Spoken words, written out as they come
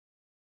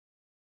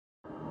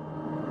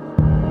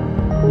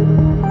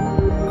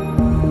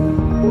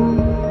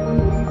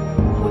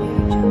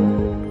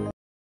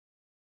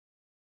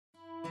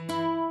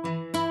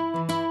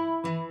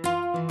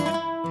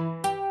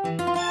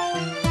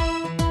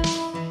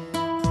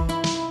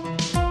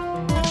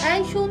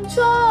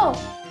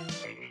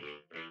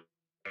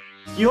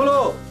কি হলো?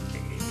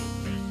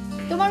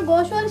 তোমার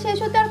গোসল শেষ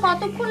হতে আর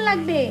কতক্ষণ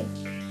লাগবে?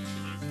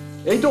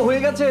 এই তো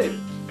হয়ে গেছে,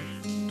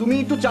 তুমি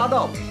একটু চা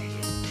দাও।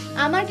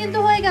 আমার কিন্তু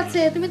হয়ে গেছে,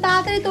 তুমি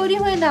তাড়াতাড়ি তৈরি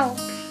হয়ে নাও।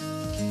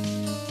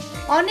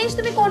 অনিশ,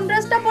 তুমি কোন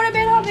ড্রেসটা পরে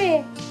বের হবে?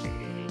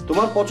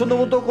 তোমার পছন্দ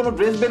মতো কোনো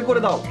ড্রেস বের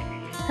করে দাও।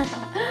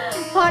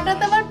 হঠাৎ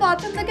আমার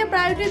পছন্দকে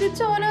প্রায়োরিটি দিচ্ছ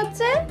মনে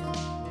হচ্ছে।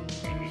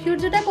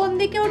 সূর্যটা কোন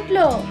দিকে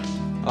উঠলো?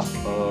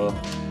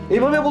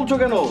 এইভাবে বলছো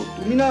কেন?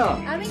 তুমি না।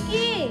 আমি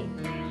কি?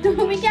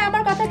 তুমি কি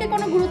আমার কথাকে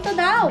কোনো গুরুত্ব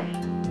দাও?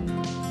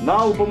 না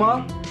উপমা,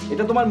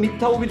 এটা তোমার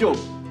মিথ্যা অভিযোগ।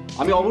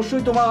 আমি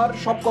অবশ্যই তোমার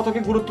সব কথাকে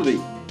গুরুত্ব দেই।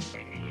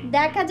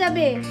 দেখা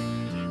যাবে।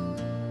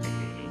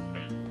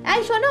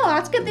 এই শোনো,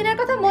 আজকের দিনের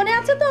কথা মনে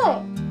আছে তো?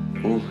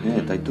 ও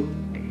হ্যাঁ, তাই তো,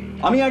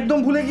 আমি একদম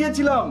ভুলে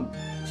গিয়েছিলাম।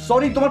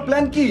 সরি, তোমার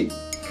প্ল্যান কি?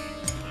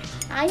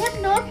 আই হ্যাভ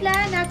নো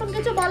প্ল্যান, এখন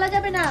কিছু বলা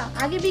যাবে না।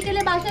 আগে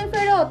বিকেলে বাসায়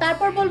ফেরো,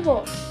 তারপর বলবো।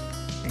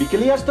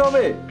 বিকেলেই আসতে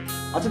হবে?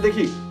 আচ্ছা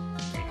দেখি।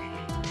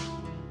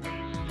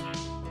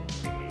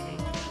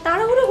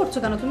 তাড়াহুড়ো করছো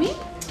কেন তুমি?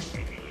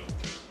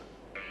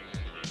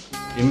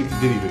 এমনিতে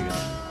দেরি হয়ে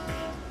গেছে।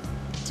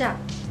 চা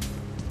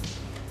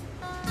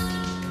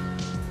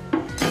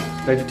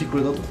লাইটটা ঠিক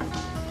করে দাও তো।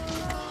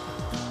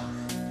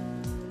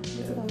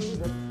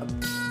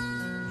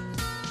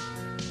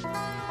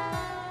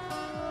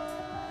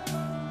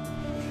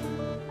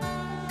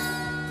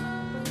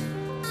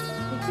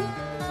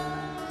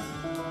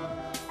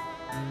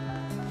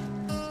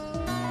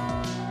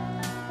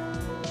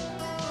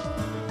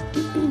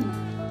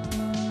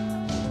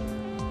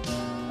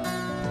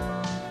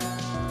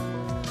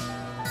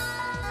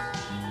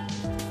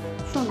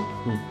 শোনো,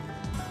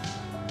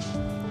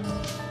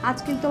 আজ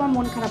কিন্তু আমার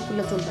মন খারাপ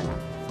করলে চলবে না।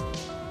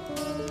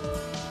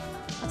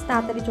 আজ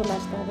তাড়াতাড়ি চলে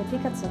আসতে হবে,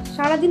 ঠিক আছে?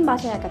 সারাদিন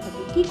বাসায় একা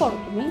থাকি। কি করো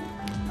তুমি?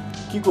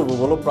 কি করবো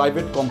বলো,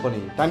 প্রাইভেট কোম্পানি,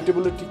 টাইম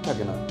টেবিলে ঠিক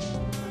থাকে না।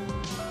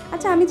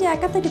 আচ্ছা, আমি যে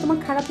একা থাকি তোমার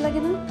খারাপ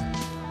লাগে না?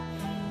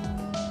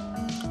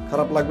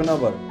 খারাপ লাগবে না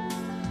আবার,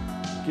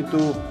 কিন্তু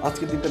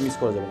আজকের দিনটা মিস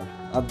করা যাবে না।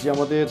 আজ যে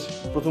আমাদের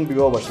প্রথম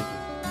বিবাহবার্ষিকী,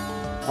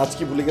 আজ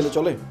কি ভুলে গেলে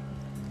চলে?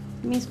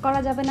 মিস করা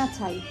যাবে না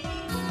ছাই।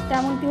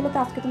 তেমনটি হলো তো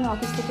আজকে তুমি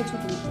অফিস থেকে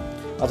ছুটি নিতে।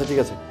 আচ্ছা ঠিক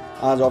আছে,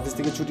 আজ অফিস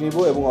থেকে ছুটি নিব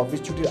এবং অফিস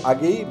ছুটির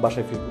আগেই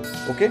বাসায় ফিরবো।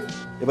 ওকে,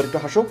 এবার একটু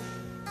হাসো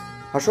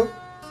হাসো।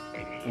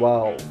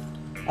 ওয়াও,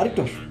 আরেকটু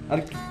হাসো,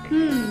 আরেকটু।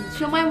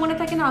 সময় মনে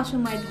থাকে না,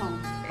 অসময় ঢং।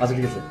 আচ্ছা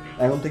ঠিক আছে,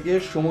 এখন থেকে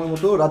সময়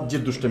মতো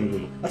রাজ্যের দুষ্টামি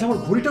করবো। আচ্ছা আমার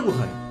ঘড়িটা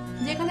কোথায়?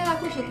 যেখানে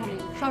রাখো সেখানে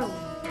সরো।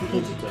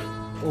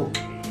 ও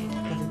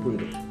কাছে পড়ে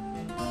দাও।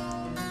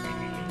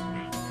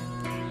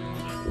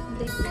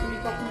 দেখো তুমি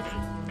কখন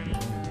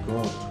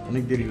গড,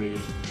 অনেক দেরি হয়ে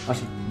গেছে,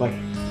 আসি, বাই।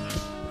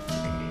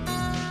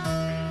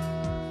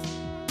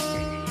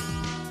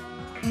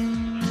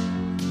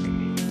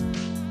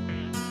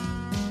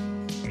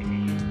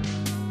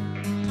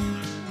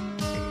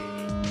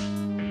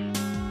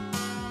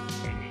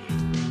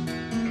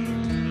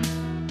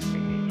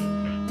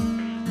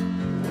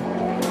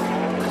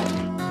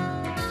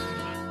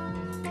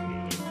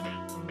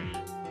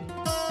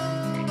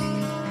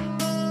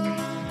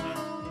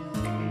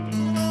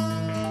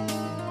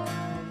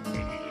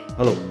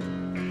 হ্যালো,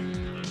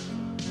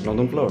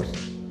 নন্দন ফ্লাওয়ার্স,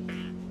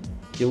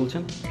 কে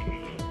বলছেন?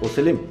 ও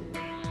সেলিম,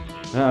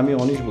 হ্যাঁ আমি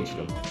অনিশ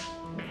বলছিলাম।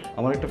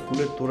 আমার একটা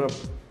ফুলের তোড়া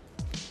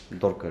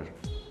দরকার,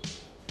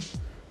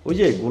 ওই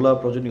যে গোলাপ,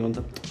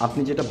 রজনীগন্ধা।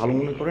 আপনি যেটা ভালো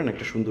মনে করেন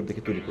একটা সুন্দর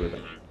দেখে তৈরি করে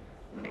দেন।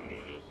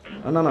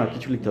 না না,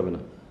 কিছু লিখতে হবে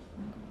না,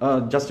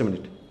 জাস্ট এ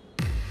মিনিট।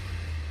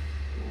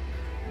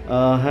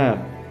 হ্যাঁ,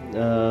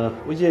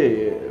 ওই যে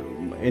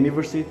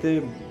ইউনিভার্সিটিতে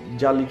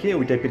যা লিখে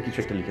ওই টাইপের কিছু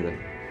একটা লিখে দেন।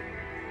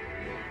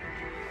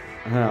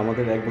 হ্যাঁ,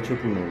 আমাদের 1 বছর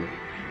পূর্ণ হলো।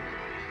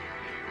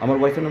 আমার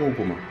ওয়াইফের নাম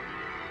উপমা।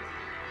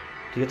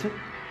 ঠিক আছে,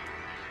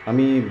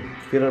 আমি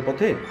ফেরার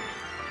পথে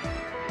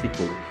পিক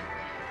করব।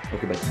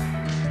 ওকে, বাই।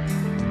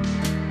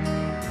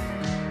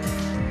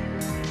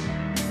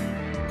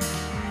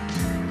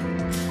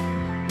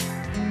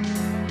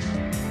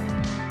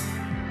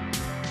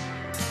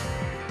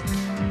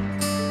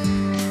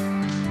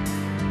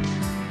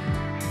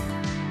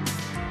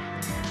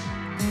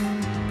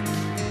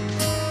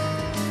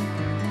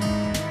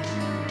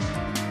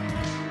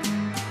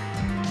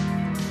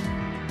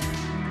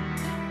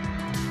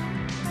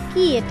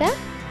 কি এটা?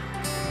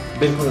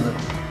 বের করে দাও।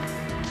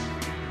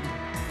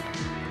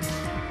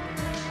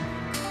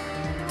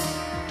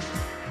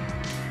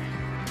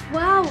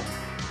 ওয়াও,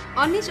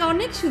 অনিশ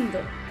অনেক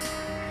সুন্দর।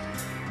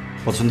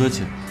 পছন্দ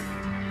হয়েছে?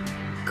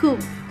 খুব।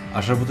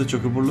 আসার পথে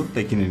চোখে পড়লো,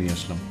 তাই কিনে নিয়ে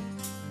আসলাম।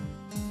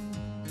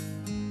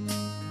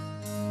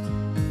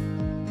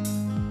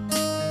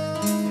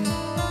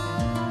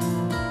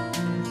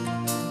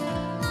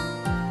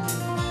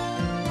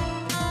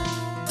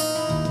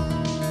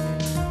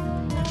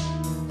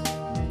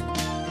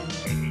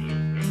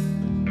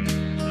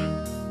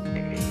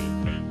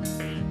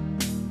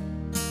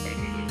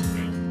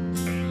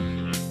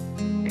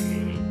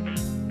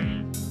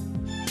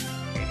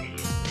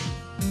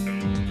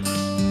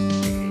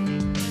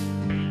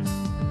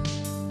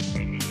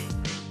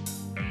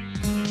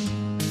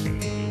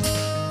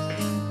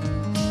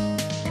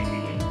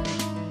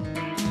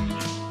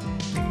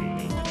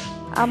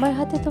 আমার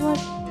হাতে তোমার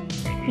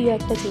প্রিয়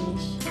একটা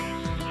জিনিস,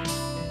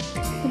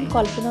 তুমি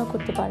কল্পনাও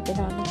করতে পারবে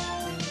না অনেক।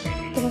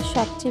 তোমার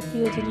সবচেয়ে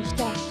প্রিয়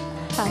জিনিসটা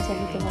আজ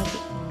আমি তোমাকে।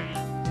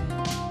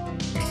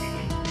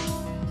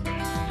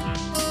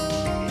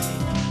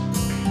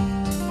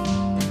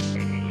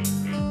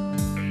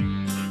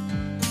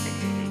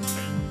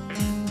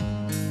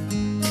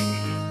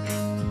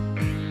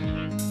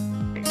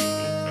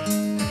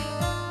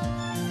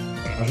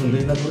 আসুন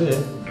দেরি না করে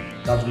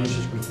কাজগুলো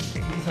শেষ করি।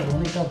 স্যার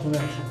অনেক কাজ জমে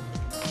আছে।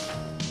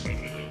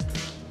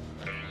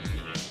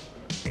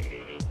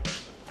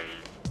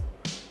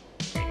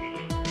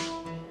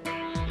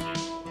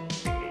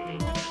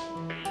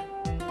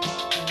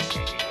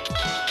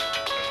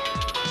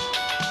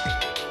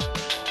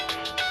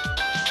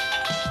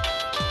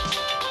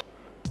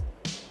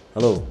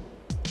 হ্যালো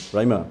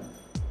রাইমা,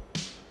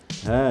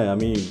 হ্যাঁ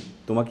আমি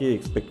তোমাকে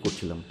এক্সপেক্ট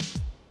করছিলাম।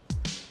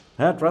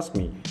 হ্যাঁ ট্রাস্ট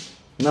মি,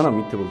 না না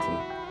মিথ্যে বলছি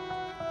না।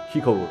 কী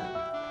খবর?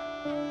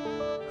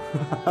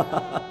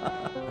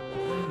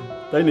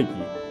 তাই নাকি?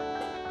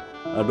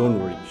 ডোন্ট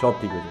ওয়ারি, সব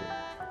ঠিক হয়ে যাবে।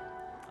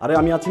 আরে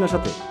আমি আছি না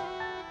সাথে।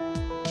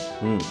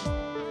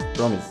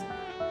 প্রমিস,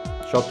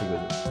 সব ঠিক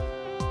হয়ে যাবে।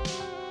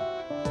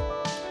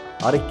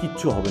 আরে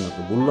কিচ্ছু হবে না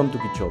তো, বললাম তো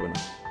কিচ্ছু হবে না।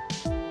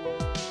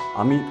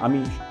 আমি আমি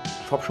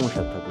সবসময়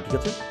সাথে থাকবো, ঠিক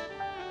আছে?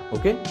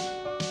 ওকে,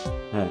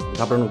 হ্যাঁ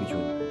ঘাবড়ানো কিছু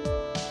নেই।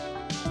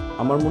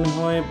 আমার মনে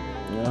হয়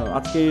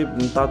আজকে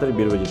তাড়াতাড়ি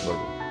বের হয়ে যেতে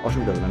পারবো,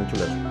 অসুবিধা হবে না। আমি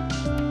চলে আসবো,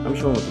 আমি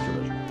সময় মতো চলে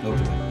আসবো।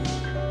 ওকে ভাই।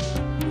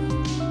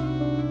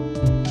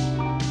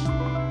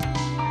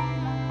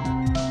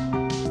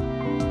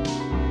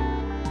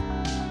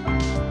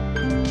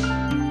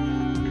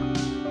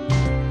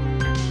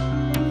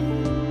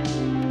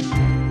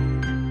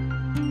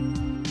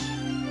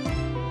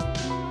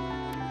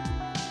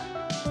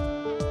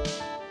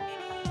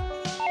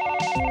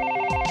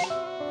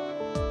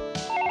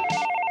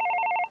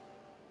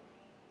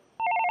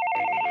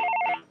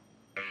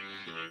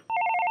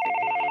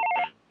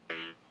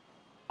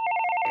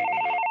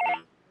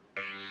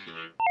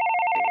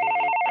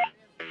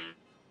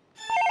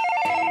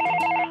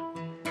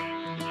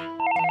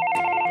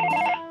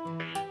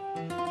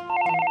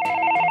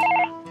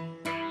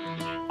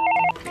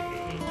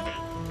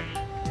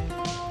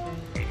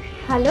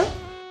 হ্যালো,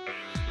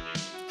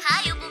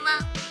 হাই উপমা,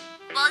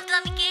 বল তো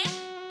আমি কে?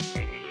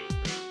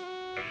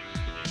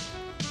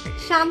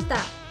 শান্তা।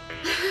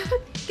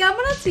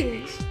 কেমন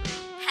আছিস?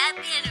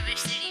 Happy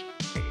anniversary.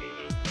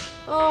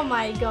 O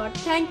my god,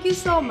 thank you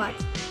so much.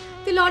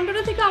 তুই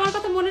লন্ডনে থেকে আমার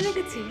কথা মনে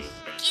রেখেছিস।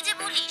 কি যে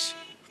বলিস,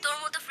 তোর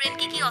মতো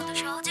ফ্রেন্ডকে কি অত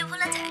সহজে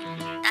ভোলা যায়?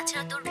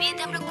 তাছাড়া তোর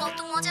বিয়েতে আমরা কত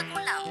মজা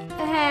করলাম।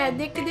 হ্যাঁ,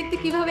 দেখতে দেখতে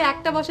কিভাবে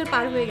একটা বছর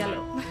পার হয়ে গেল।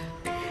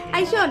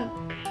 আই শোন,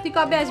 তুই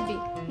কবে আসবি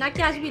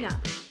নাকি আসবি না?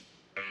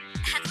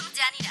 এখনো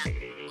জানি না,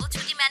 ও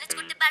ছুটি ম্যানেজ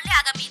করতে পারলে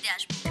আগামী ঈদে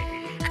আসবো।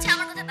 আচ্ছা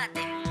আমার কথা বাদ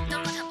দে,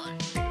 তোর কথা বল।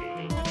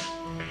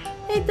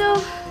 এই তো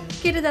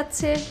কেটে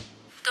যাচ্ছে।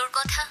 তোর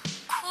কথা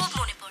খুব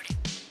মনে পড়ে।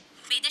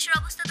 বিদেশের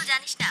অবস্থা তো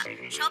জানিস না,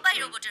 সবাই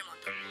রোবটের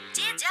মতো,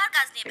 যে যার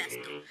কাজ নিয়ে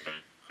ব্যস্ত।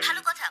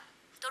 ভালো কথা,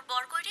 তোর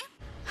বর কই রে?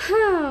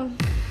 হ্যাঁ,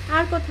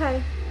 আর কোথায়?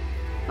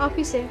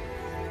 অফিসে।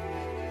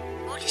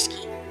 বলিস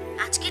কি,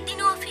 আজকের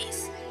দিনও অফিস?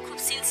 খুব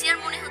সিনসিয়ার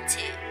মনে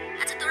হচ্ছে।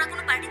 আচ্ছা তোরা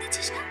কোনো পার্টি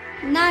দিচ্ছিস না?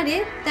 না রে,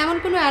 তেমন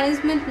কোনো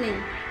অ্যারেঞ্জমেন্ট নেই।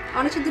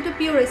 অনেকের দুটো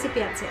প্রিয়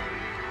রেসিপি আছে,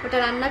 ওটা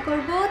রান্না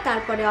করব,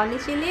 তারপরে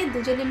অনেক এলে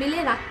দুজনে মিলে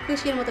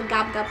রাক্ষসীর মতো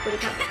গাপ গাপ করে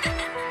খাবো।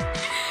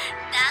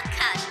 তা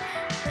খাস।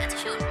 আচ্ছা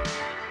শোন,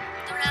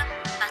 তোরা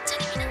বাচ্চা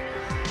নিবি না?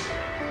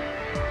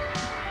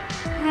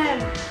 হ্যাঁ,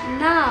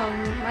 না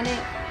মানে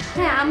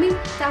হ্যাঁ আমি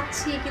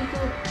চাচ্ছি, কিন্তু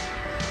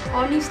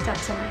অনিশ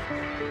চাচ্ছে না।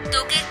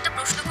 তোকে একটা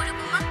প্রশ্ন করি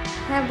বৌমা।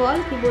 হ্যাঁ বল,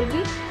 কি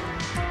বলবি?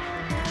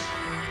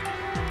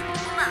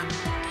 বৌমা,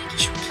 তুই কি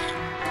সুখী?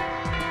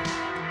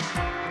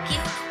 কি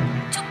হলো,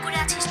 চুপ করে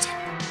আছিস যে?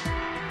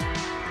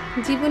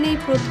 জীবনেই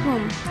প্রথম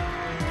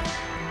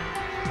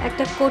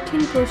একটা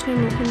কঠিন প্রশ্নের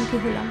মুখোমুখি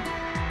হলাম।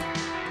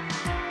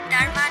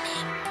 তার মানে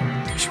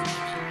তুই সুখী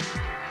নেই?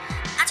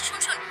 আচ্ছা শোন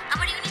শোন,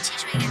 আমার ইউনিট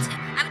শেষ হয়ে গেছে,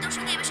 আমি তোর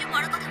সঙ্গে এ বিষয়ে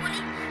পরে কথা বলি।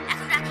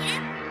 এখন রাখি রে।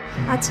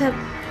 আচ্ছা,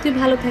 তুই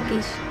ভালো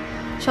থাকিস,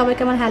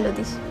 সবাইকে আমার হ্যালো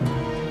দিস।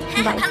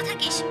 হ্যাঁ বাই। ভালো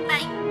থাকিস,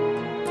 বাই।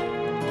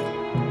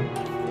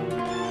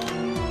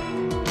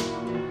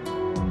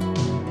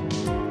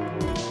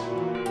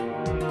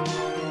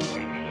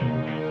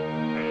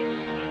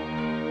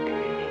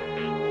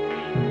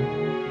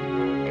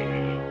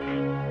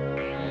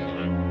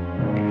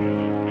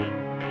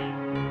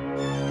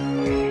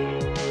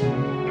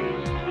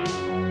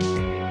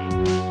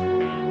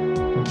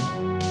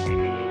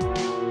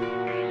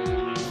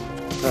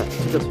 হ্যাঁ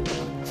ঠিক আছে।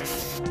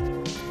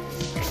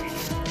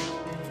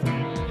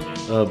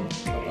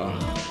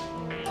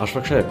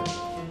 আশরাফ সাহেব,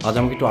 আজ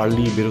আমাকে একটু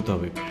আর্লি বেরোতে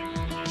হবে,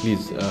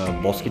 প্লিজ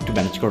বসকে একটু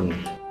ম্যানেজ করুন।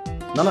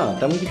 না না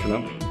তেমন কিছু না,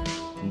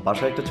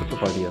 বাসায় একটা ছোট্ট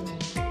পার্টি আছে।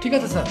 ঠিক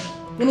আছে স্যার,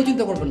 কোনো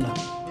চিন্তা করবেন না,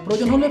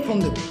 প্রয়োজন হলে ফোন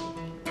দেব।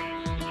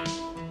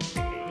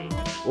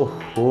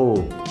 ওহো,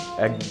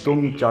 একদম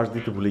চার্জ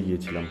দিতে ভুলে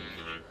গিয়েছিলাম।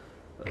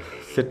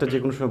 সেটটা যে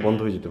কোনো সময় বন্ধ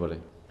হয়ে যেতে পারে।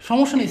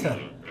 সমস্যা নেই স্যার,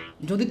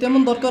 যদি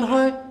তেমন দরকার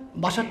হয়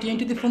বাসার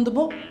টিএনটিতে ফোন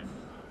দেবো।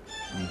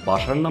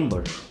 বাসার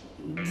নাম্বার?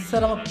 জি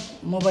স্যার, আমার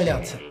মোবাইলে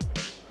আছে।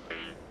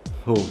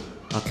 ও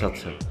আচ্ছা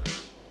আচ্ছা,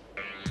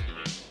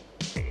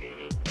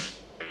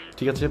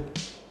 ঠিক আছে,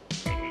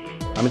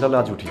 আমি তাহলে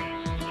আজ উঠি।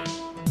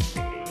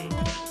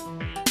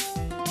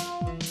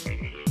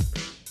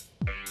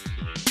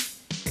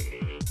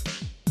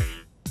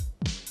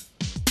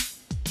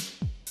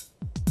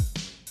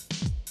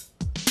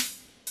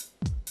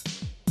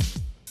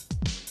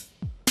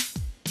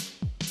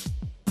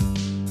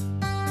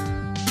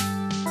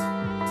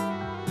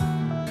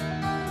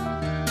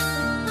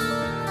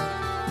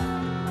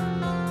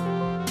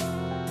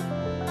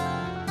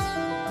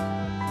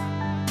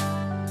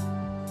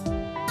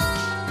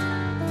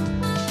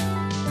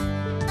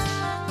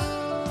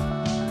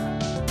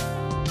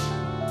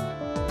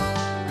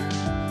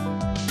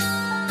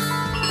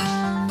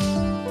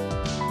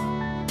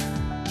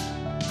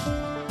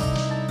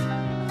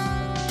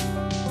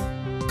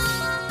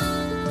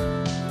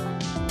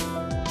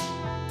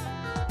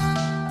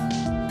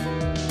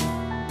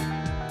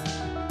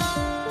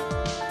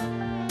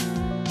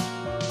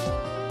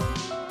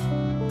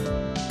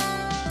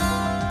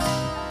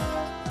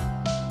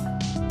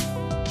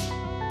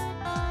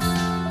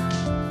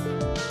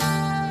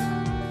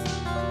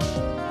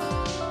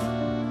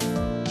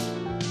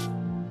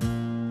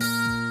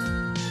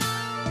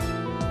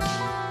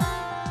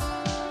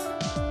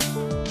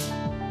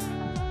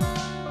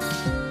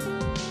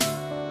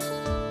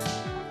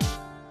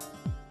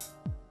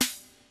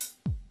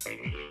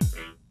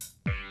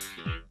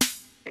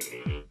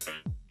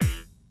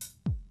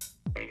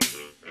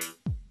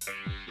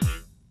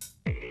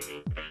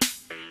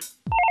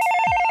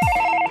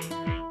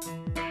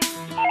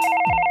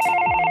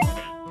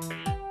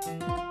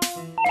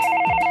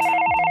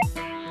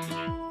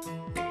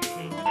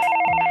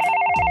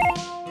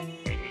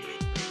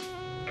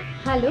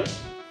 হ্যালো,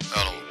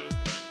 হ্যালো,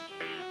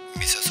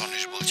 মিসেস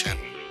অনিশ বলছেন?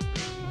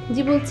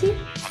 জি বলছি।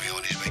 আমি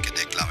অনিশ ভাইকে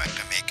দেখলাম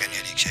একটা মেয়েকে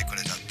নিয়ে রিক্সায়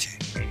করে যাচ্ছে।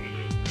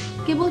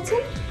 কে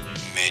বলছেন?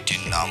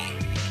 মেয়েটির নাম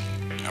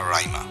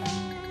রাইমা।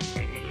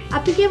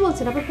 আপনি কে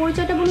বলছেন? আপনার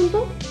পরিচয়টা বলুন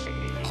তো।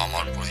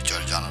 আমার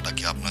পরিচয় জানাটা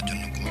কি আপনার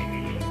জন্য খুব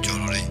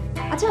জরুরি?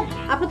 আচ্ছা,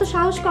 আপনার তো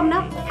সাহস কম না,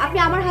 আপনি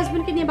আমার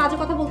হাজবেন্ডকে নিয়ে বাজে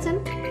কথা বলছেন।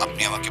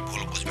 আপনি আমাকে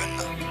ভুল বুঝবেন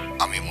না,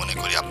 আমি মনে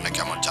করি আপনাকে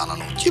আমার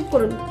জানানো উচিত। চুপ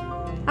করুন।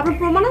 আপনার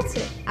প্রমাণ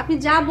আছে? আপনি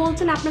যা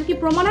বলছেন আপনার কি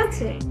প্রমাণ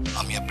আছে?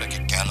 আমি আপনাকে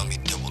কেন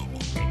মিথ্যে বলবো?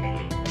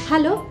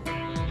 Hello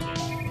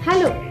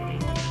hello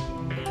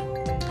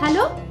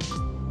hello,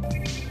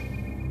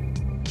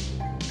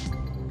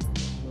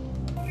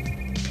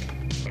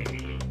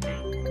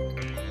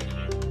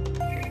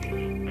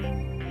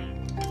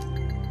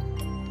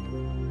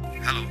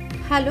 hello,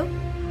 hello,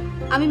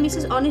 আমি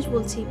মিসেস অনিশ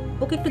বলছি।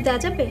 ওকে একটু দেওয়া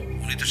যাবে?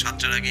 উনি তো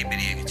 7টার আগেই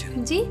বেরিয়ে গেছেন।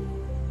 জি,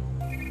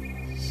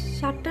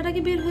 7টার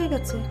আগে বের হয়ে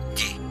গেছে?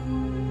 জি।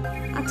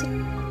 আচ্ছা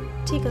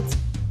ঠিক আছে।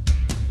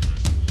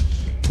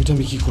 এটা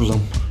আমি কি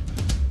করলাম?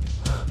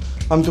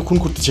 আমি তো খুন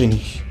করতে চাইনি।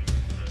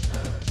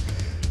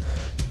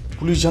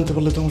 পুলিশ জানতে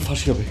পারলে তো আমার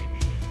ফাঁসি হবে।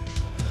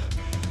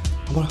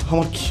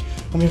 আমার কি,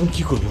 আমি এখন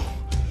কি করব?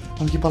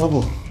 আমি কি পালাবো?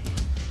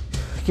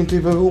 কিন্তু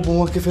এইভাবে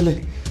উপমাকে ফেলে,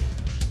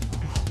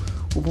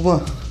 উপমা,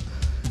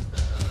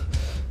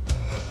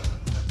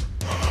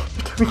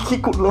 আমি কি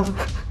করলাম?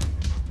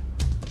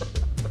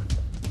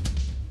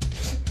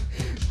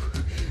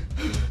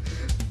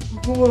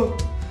 উপমা,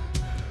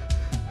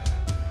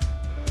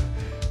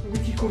 আমি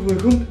কি করবো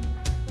এখন?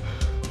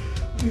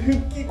 আমি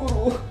কি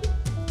করবো?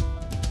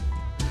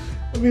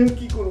 আমি এখন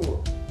কি করবো?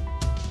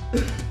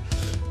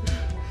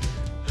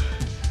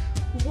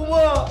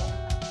 উপমা,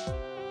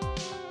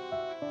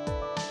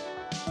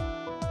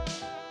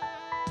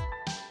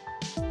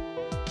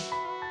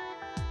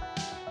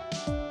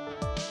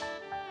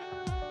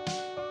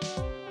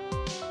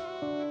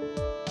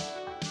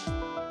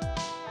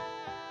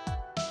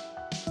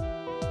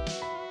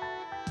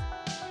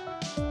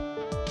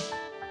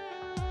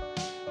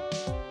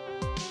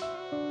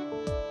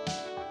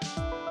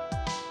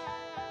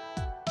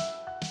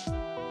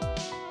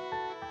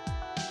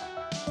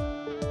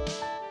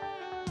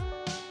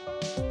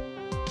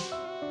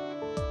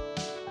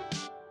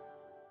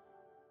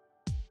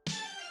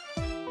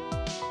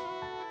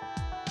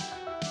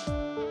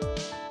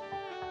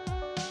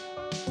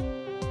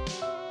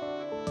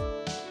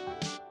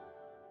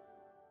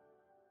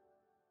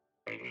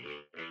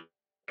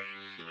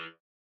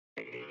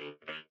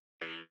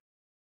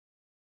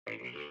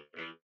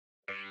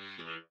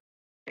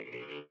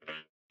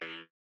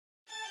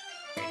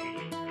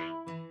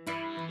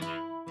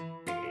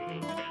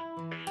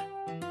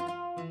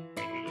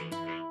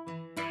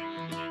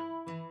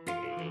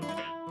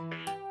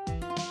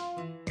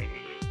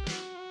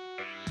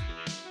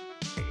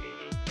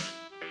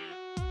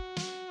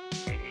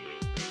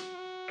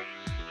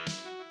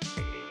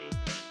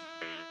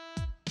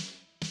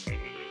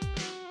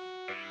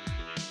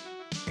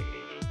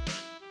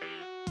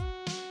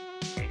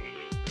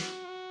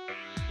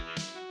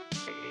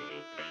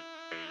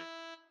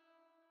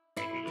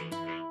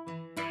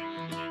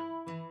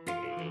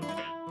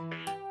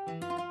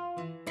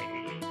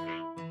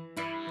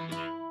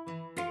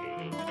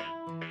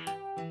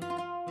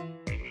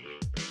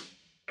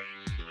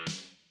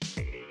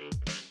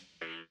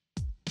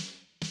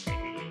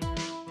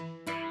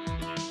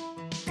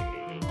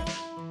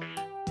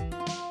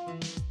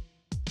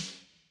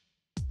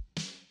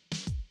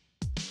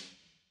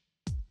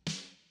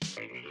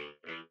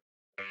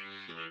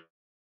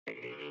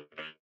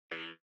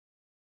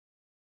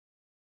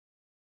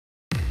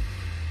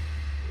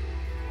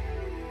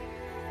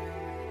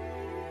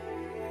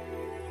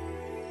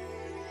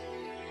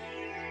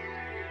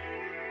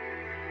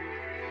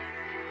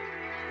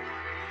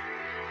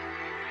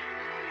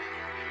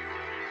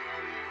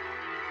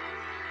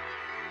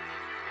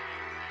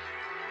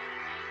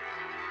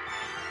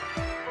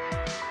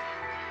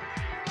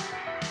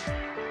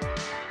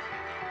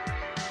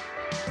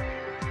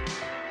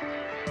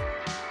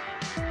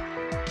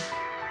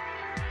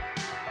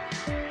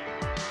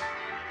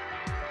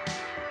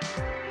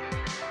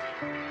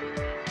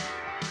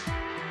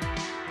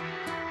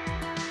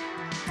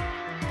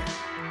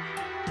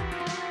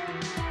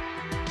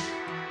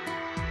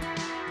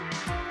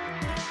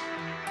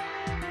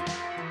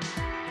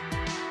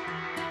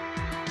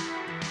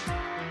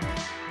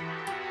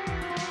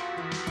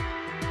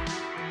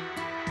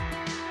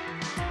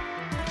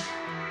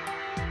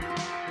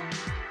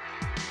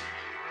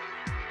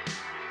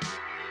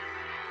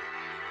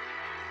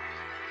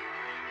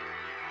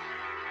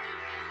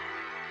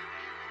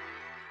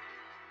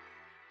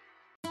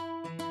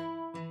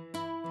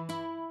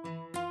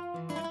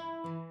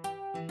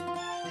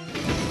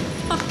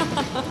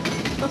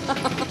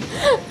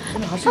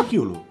 হাসির কি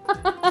হলো?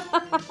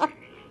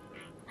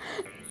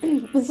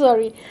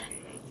 সরি।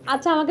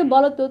 আচ্ছা আমাকে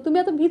বলো তো তুমি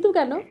এত ভীতু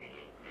কেন?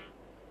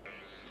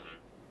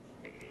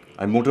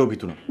 আমি মোটেও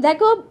ভীতু না।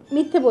 দেখো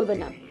মিথ্যে বলবে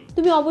না,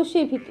 তুমি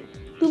অবশ্যই ভীতু।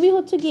 তুমি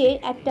হচ্ছে গিয়ে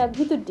একটা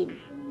ভীতুর ডিম।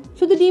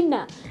 শুধু ডিম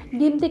না,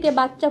 ডিম থেকে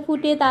বাচ্চা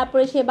ফুটে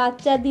তারপরে সে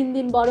বাচ্চা দিন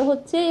দিন বড়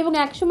হচ্ছে এবং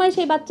একসময়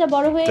সেই বাচ্চা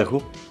বড় হয়ে। দেখো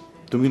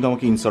তুমি কিন্তু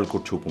আমাকে ইনসাল্ট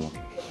করছো উপমা।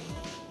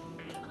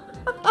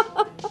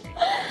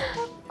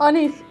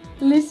 অনিস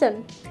লিসেন,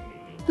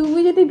 তুমি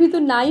যদি ভীতু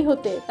নাই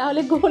হতে তাহলে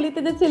গলিতে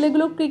যে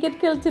ছেলেগুলো ক্রিকেট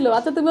খেলছিল,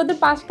 আচ্ছা তুমি ওদের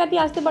পাশ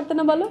কাটিয়ে আসতে পারতে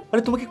না বলো?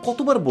 আরে তোমাকে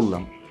কতবার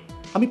বললাম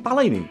আমি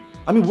পালাই নেই,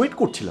 আমি ওয়েট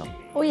করছিলাম।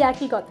 ওই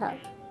একই কথা,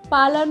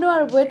 পালানো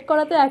আর ওয়েট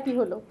করা তো একই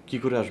হলো। কি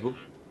করে আসবো?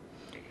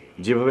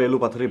 যেভাবে এলো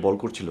পাথরে বল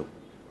করছিল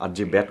আর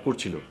যে ব্যাট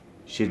করছিল,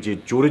 সে যে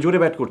জোরে জোরে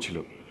ব্যাট করছিল,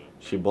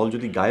 সে বল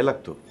যদি গায়ে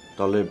লাগতো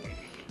তাহলে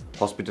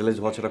হসপিটালাইজ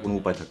হওয়া ছাড়া কোনো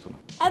উপায় থাকতো না।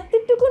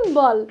 এতটুকুন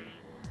বল,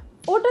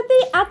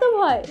 ওটাতেই এত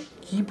ভয়?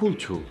 কি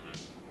বলছো?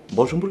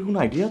 বল সম্পর্কে কোনো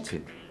আইডিয়া আছে?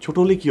 ছোট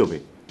হলে কি হবে?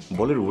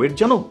 বলের ওয়েট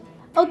জানো?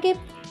 ওকে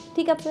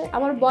ঠিক আছে,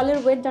 আমার বলের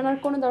ওয়েট জানার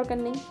কোনো দরকার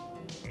নেই।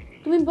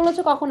 তুমি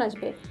বলেছো কখন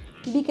আসবে?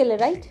 বিকেলে,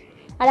 রাইট?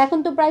 আর এখন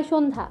তো প্রায়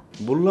সন্ধ্যা।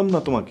 বললাম না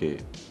তোমাকে।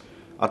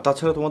 আর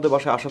তাছাড়া তোমাদের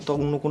বাসায় আসার তো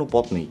অন্য কোনো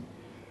পথ নেই,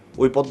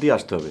 ওই পথ দিয়ে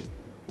আসতে হবে।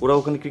 ওরা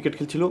ওখানে ক্রিকেট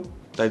খেলছিল,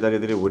 তাই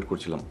দাঁড়িয়ে দাঁড়িয়ে ওয়েট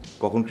করছিলাম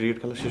কখন ক্রিকেট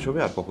খেলা শেষ হবে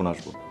আর কখন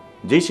আসবো।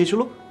 যেই শেষ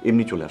হলো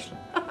এমনি চলে আসলাম।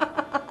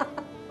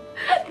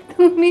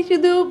 তুমি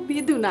শুধু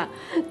বিদু না,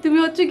 তুমি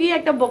হচ্ছে কি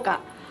একটা বোকা,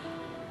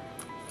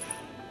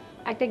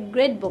 একটা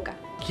গ্রেট বোকা।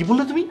 কি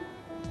বললে তুমি?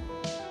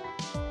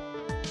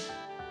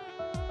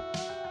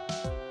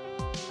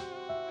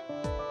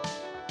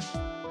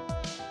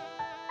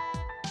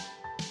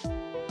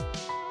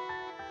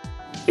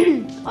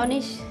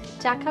 অনিশ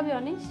চা খাবে?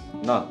 অনিশ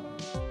না।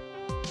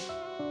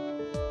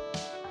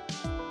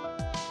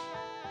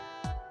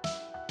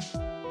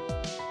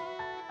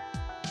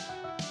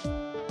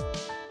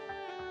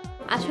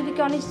 আসলে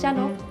কি অনিশ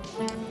জানো,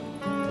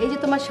 এই যে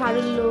তোমার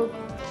সারল্য,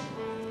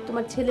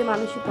 তোমার ছেলে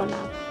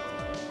মানসিকতা,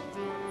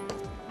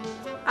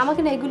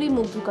 আমাকে না এগুলোই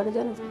মুগ্ধ করে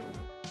জানো।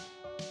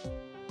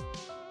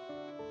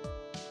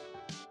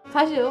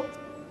 হাসো।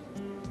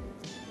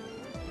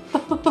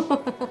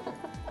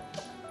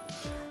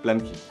 প্ল্যান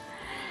কি?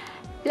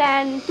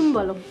 প্ল্যান তুমি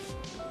বলো।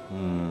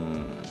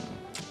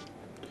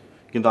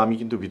 কিন্তু আমি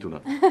কিন্তু ভীতু না।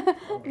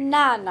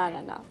 না না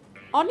না না,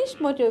 অনিশ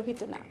মোটেও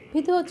ভীতু না,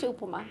 ভীতু হচ্ছে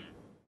উপমা।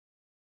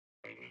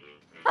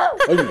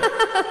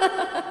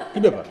 কি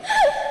ব্যাপার?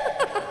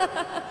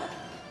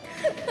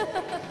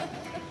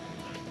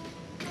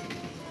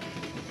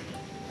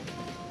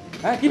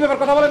 হ্যাঁ কি ব্যাপার,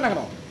 কথা বলেন না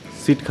কেন?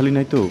 সিট খালি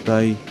নাই তো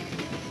তাই।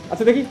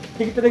 আচ্ছা দেখি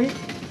টিকিটটা দেখি।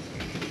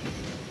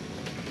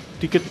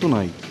 টিকিট তো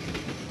নাই।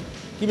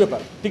 কি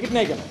ব্যাপার, টিকিট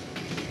নাই কেন?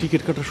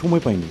 টিকিট কাটার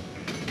সময় পাইনি।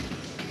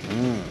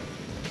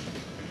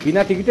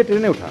 বিনা টিকিটে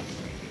ট্রেনে ওঠা,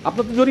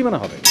 আপনার তো জরিমানা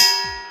হবে।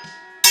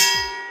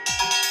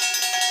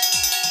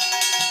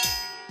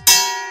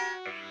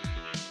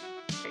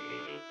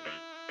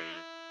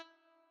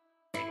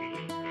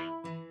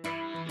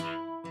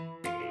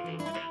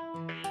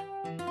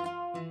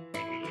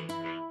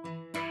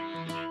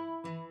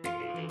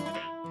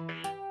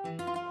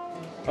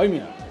 ওই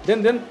মিয়া দেন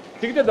দেন,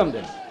 টিকিটের দাম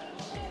দেন।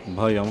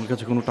 ভাই আমার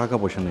কাছে কোনো টাকা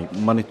পয়সা নেই,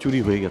 মানে চুরি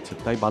হয়ে গেছে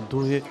তাই বাধ্য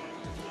হয়ে।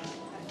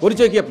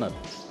 পরিচয় কি আপনার?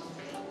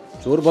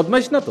 চোর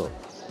বদমাইশ না তো?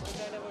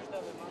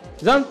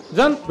 যান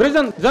যান, বেড়ে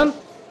যান, যান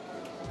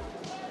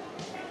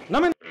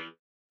নামেন।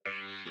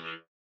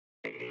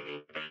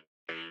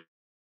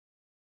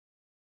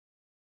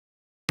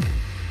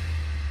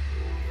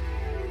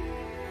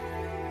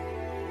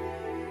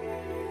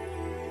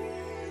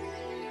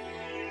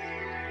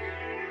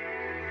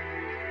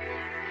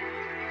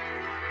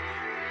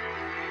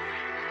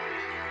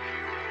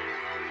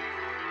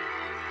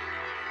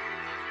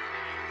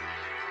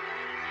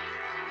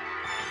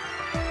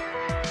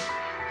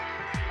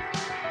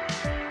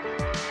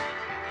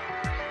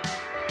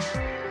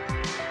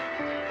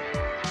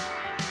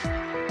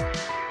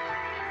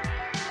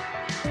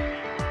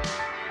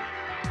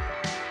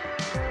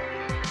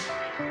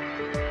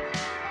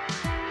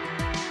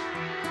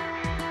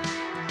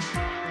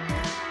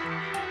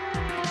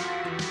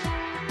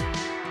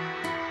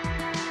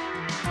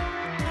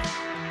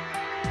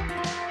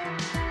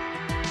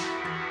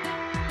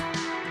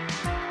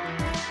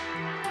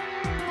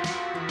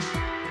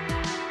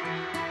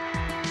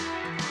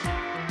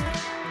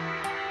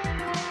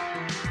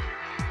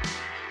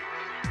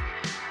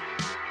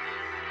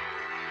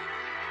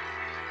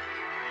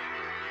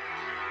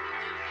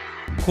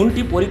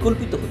 খুনটি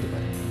পরিকল্পিত হতে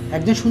পারে।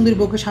 একজন সুন্দরী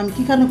বউকে স্বামী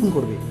কী কারণে খুন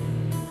করবে?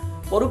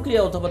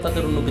 পরক্রিয়া অথবা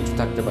তাদের অন্য কিছু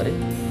থাকতে পারে।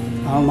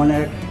 আমার মনে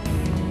হয়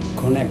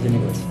খুন একজনই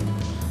করেছে।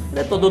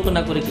 এটা তদন্ত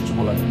না করে কিছু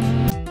বলা যাবে না।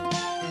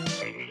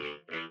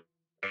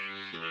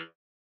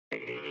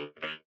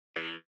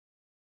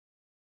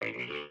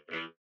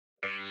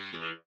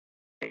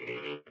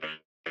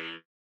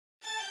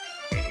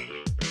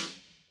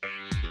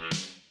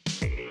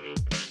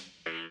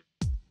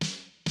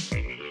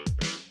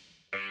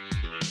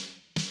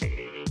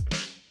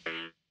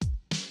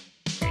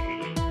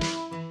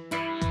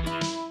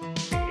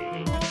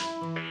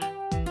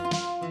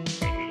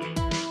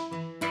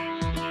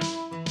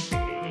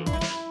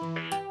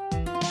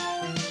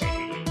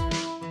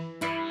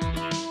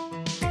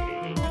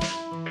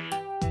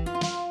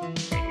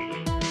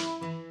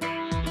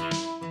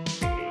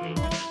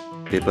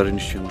 পেপারে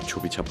নিশ্চয়ই আমার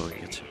ছবি ছাপা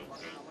হয়ে গেছে।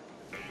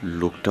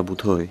 লোকটা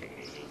বোধহয়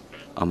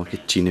আমাকে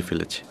চিনে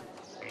ফেলেছে।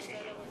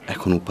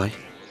 এখন উপায়?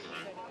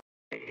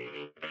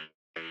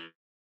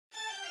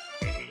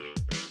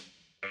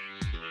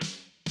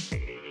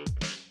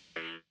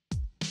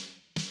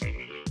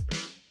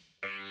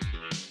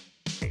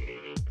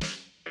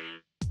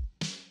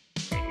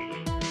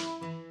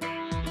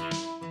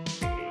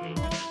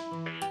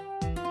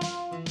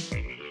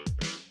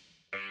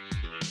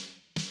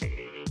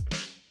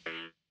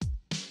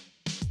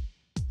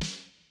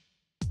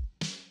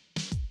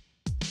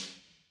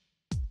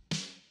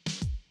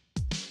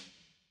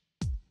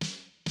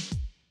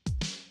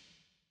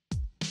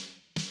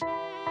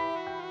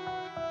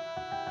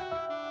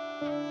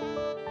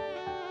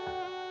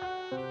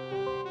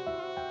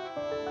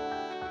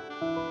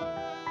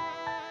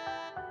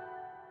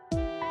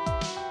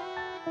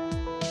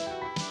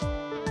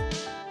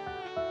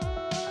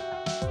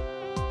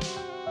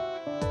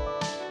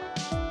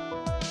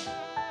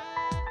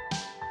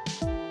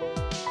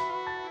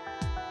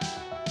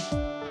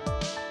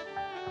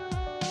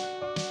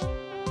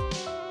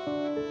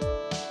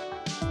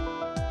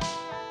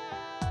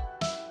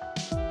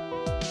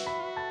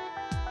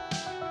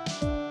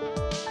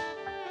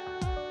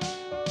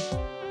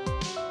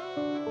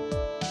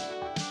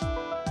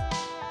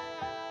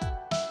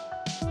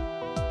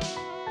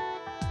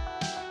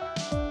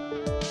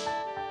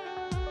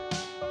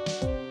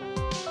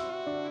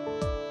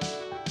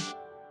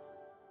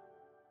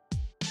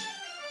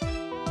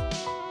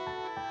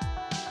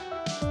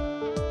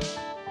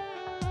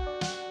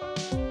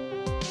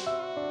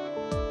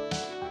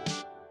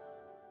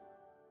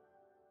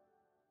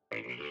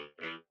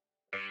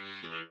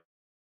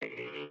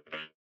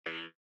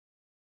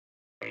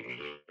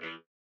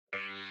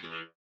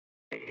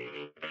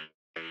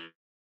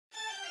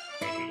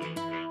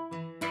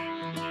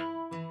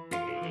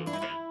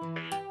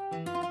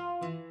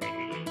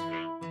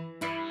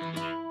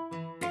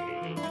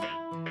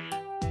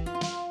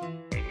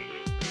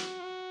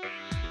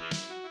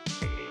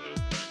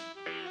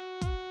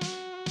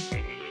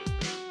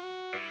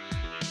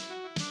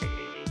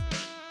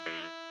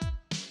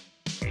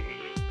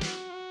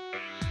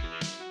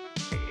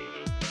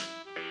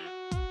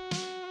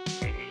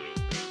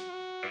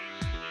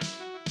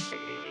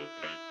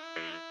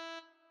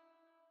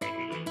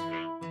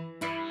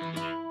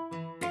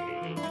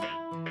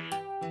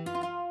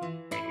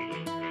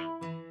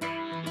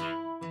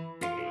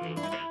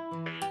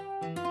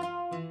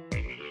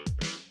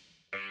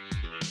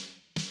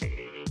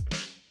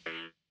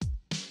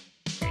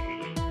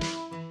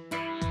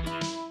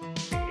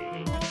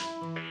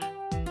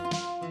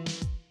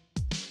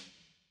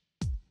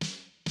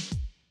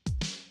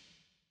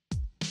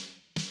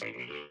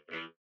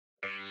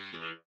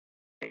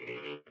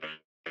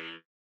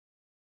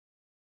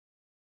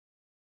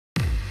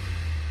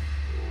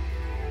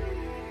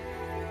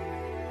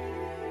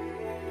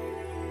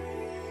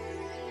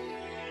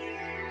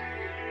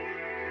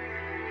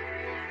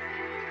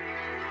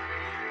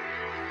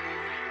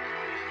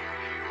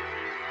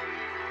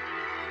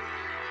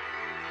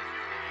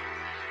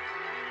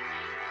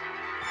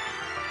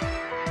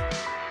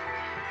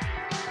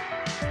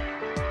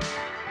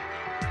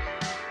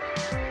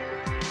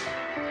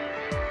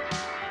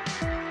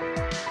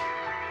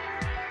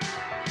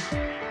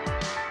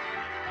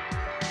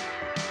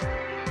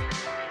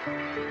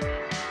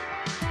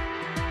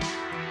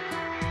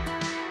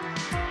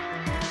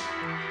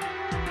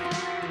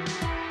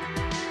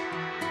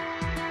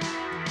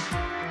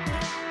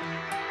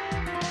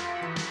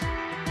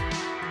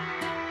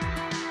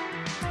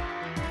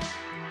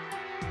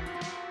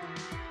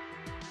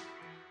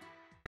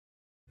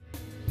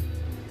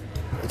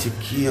 আচ্ছা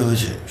কি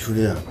হয়েছে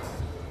সুরিয়া?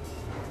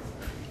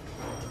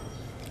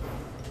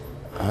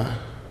 হ্যাঁ,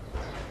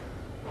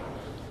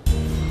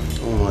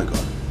 ও মাই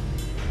গড।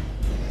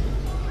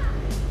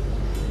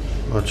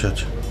 আচ্ছা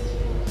আচ্ছা,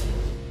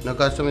 না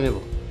কাজটা আমি নেব।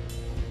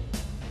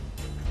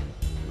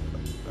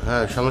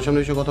 হ্যাঁ, সামনাসামনি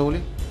এসে কথা বলি,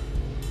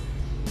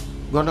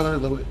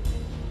 ঘন্টাখানেক লাগবে।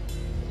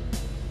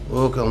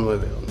 ওকে, on my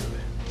way, on my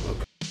way.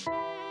 ওকে।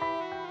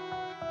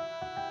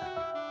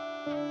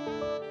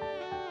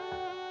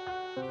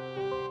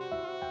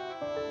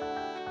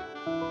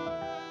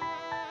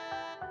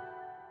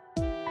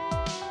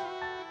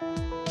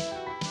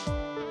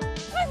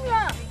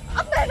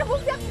 একটা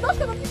বলছি আপনি 10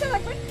 টাকা দিতে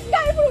লাগবে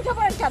গাড়ি পুরো উঠা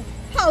পড়েন কেন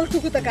ফালতু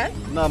কোথাকার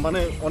না মানে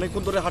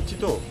অনেকক্ষণ ধরে হাঁটছি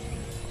তো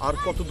আর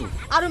কত দূর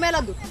আরো মেলা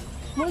দূর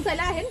মনে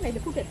চাইলে আহেন নাইলে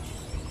ফুটেন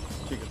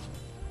ঠিক আছে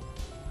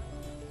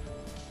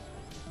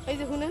এই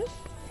যে শুনেন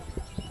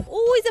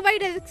ওই যে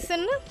বাড়িটা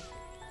দেখছেন না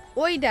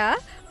ওইটা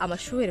আমার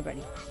শুয়ের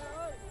বাড়ি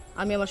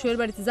আমি আমার শুয়ের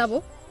বাড়িতে যাব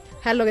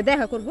হ্যাঁ লগে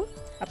দেখা করব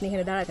আপনি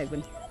এখানে দাঁড়ায়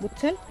থাকবেন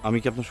বুঝছেন আমি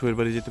কি আপনার শোয়ের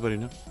বাড়ি যেতে পারি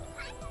না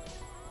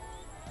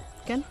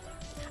কেন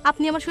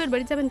আপনি আমার শুয়ের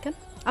বাড়ি যাবেন কেন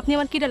আপনি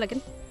আমার কিরা লাগেন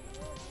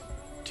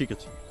ঠিক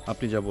আছে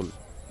আপনি যা বল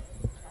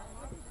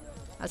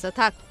আচ্ছা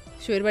থাক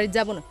শুয়ের বাড়ি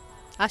যাব না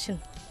আসেন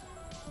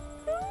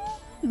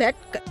ব্যাট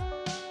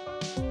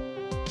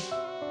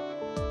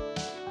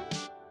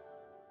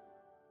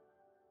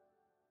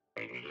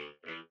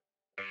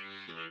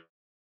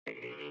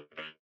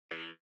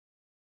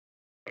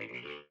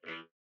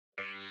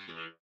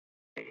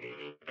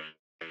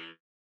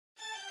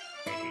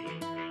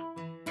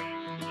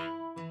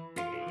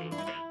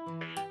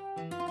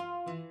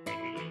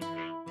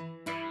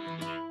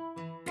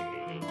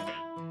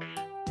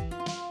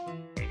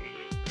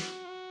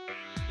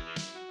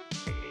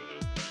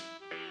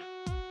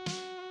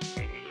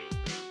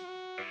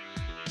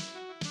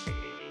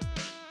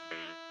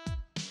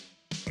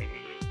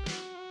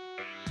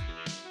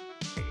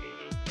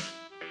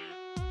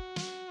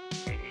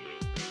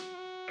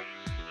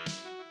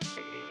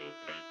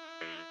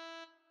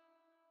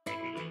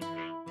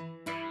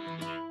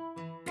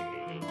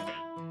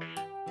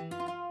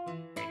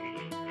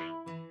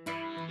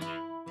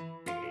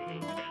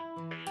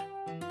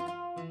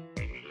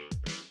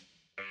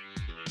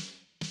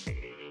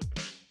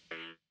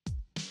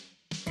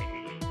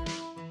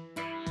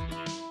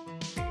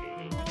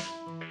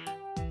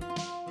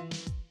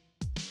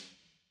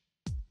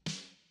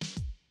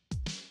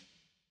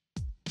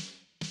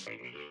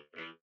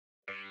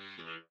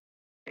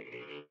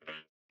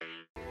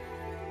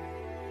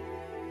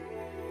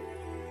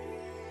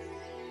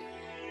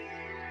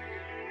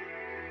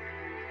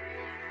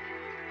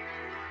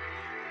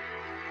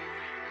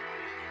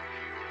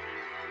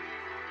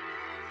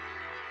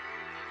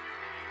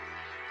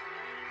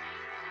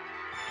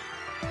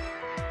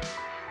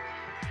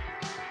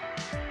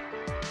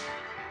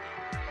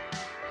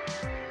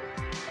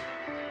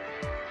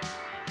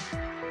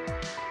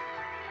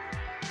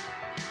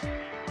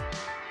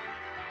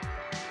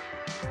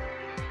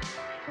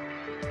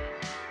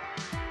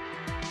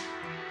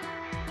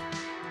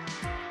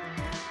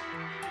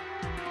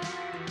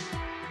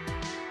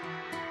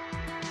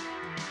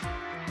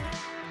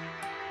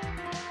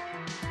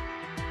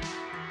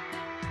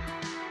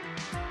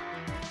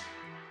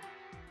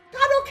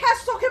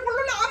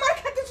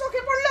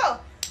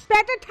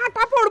পেটে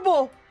ঠাটা পড়বো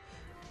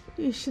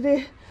ইসরে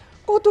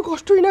কত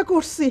কষ্টই না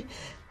করছি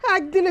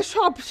একদিনে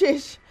সব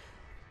শেষ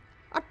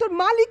আর তোর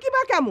মালিকই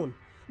বা কেমন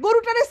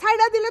গরুটারে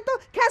সাইডা দিলে তো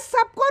খ্যাস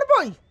সাপ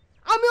করবই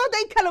আমিও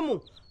দেই খেলমু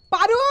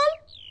পারুল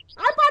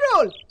আয়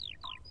পারুল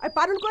আয়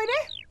পারুল কই রে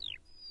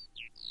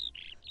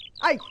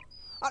আই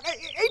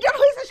এইটা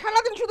হইছে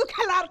সারাদিন শুধু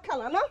খেলা আর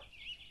খেলা না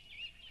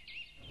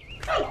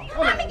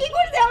আমি কি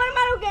করছি আমার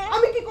মারুকে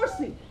আমি কি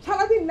করছি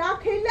সারাদিন না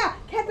খেইলা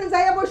খেতে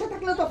যাইয়া বসে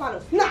থাকলে তো পারো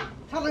না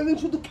সারাদিন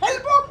শুধু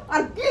খেলবো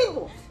আর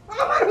গিলবো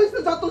আমার হইছে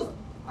যত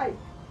আই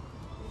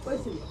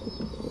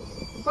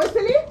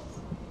কইছিলি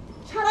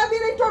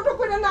সারাদিন এই টোটো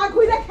করে না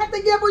ঘুরে খেতে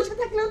গিয়ে বসে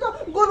থাকলেও তো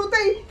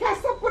গরুতেই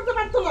খ্যাসাপ করতে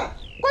পারতো না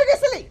কই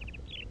গেছিলি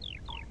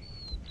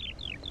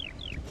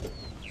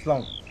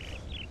ইসলাম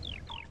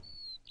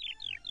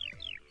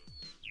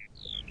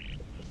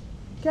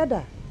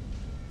কেডা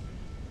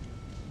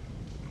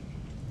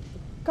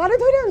কারে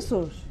ধরে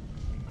আনছোস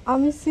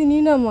আমি চিনি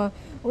না মা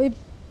ওই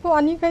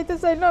পানি খাইতে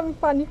চাইলো আমি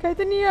পানি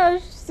খাইতে নিয়ে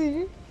আসছি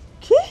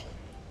কি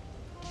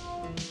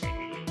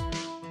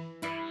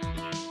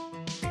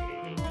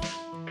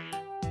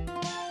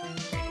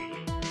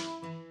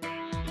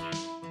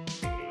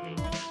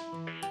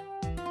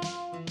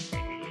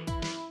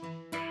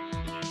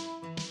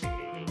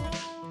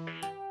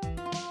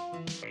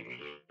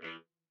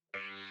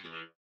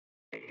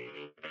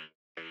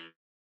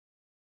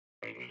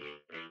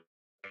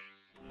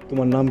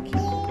তোমার নাম কি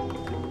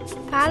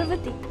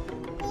পার্বতী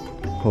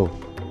হো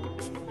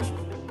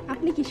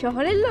আপনি কি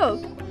শহরের লোক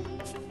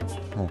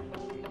হ্যাঁ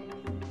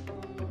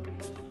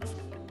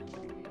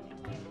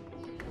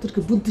তোর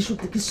কি বুদ্ধি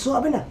শুদ্ধি কিছু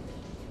হবে না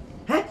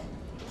হ্যাঁ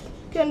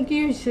কেন কি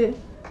হয়েছে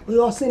ওই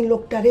অসেন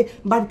লোকটারে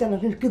বাড়িতে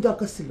আনার কি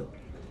দরকার ছিল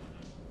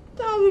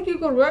তা আমি কি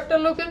করবো একটা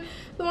লোকের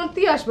তোমার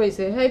তিয়াস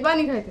পাইছে হ্যাঁ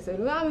পানি খাইতে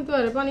চাইলো আমি তো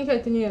আরে পানি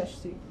খাইতে নিয়ে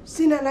আসছি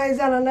চিনা নাই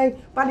জানা নাই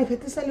পানি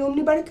খাইতে চাইলে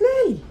অমনি বাড়িতে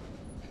নেই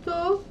তো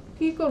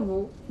কি করব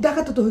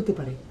ডাকাতো তো হইতে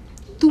পারে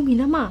তুমি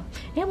না মা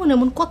এমন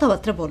এমন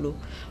কথাবার্তা বলো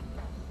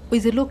ওই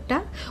যে লোকটা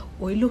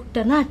ওই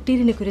লোকটা না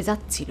ট্রেনে করে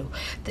যাচ্ছিল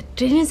তা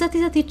ট্রেনে যাতে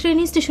যাতে ট্রেন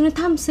স্টেশনে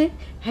থামছে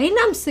হ্যাঁ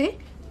নামছে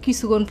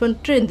কিছুক্ষণ পর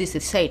ট্রেন দিছে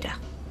সেইটা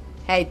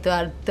হ্যাঁ তো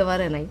আর দিতে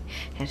পারে নাই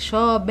হ্যাঁ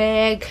সব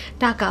ব্যাগ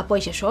টাকা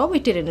পয়সা সব ওই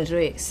ট্রেনে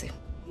রয়ে গেছে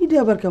এটা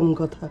আবার কেমন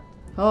কথা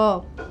হ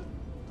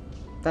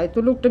তাই তো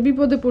লোকটা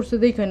বিপদে পড়ছে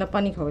দেখে না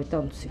পানি খাওয়াইতে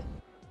আনছি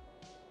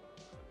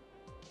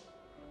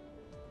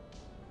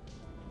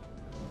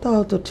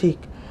তাও তো ঠিক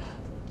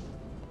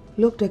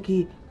লোকটা কি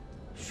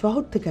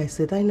শহর থেকে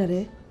আইছে তাই না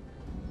রে?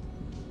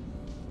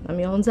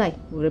 আমি এখন যাই,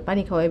 ওরে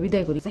পানি খাওয়াই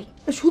বিদায় করি। যাই।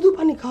 শুধু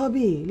পানি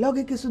খাওয়াবি,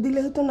 লগে কিছু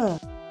দিলে হতো না?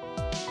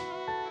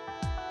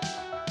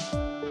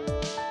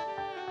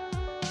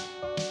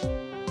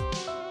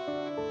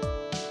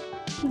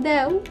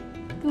 দাও,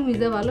 তুমি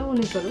যা ভালো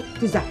মনে করো।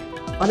 তুই যা,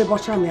 আরে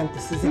বসা, আমি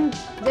আনতেছি। যা,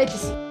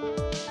 যাইতেছি।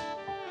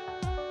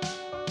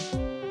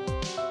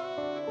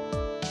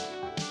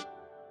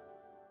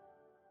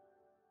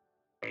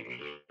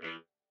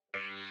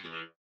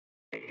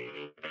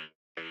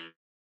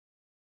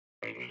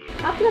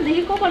 আপনার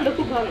দেখি কপালটা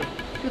খুব ভালো,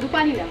 শুধু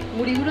পানি না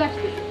মুড়িগুলো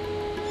আসতেছে।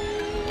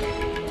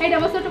 এইটা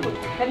আমার ছোট বোন,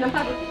 এর নাম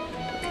পার্বতী।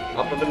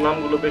 আপনাদের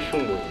নামগুলো বেশ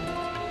সুন্দর,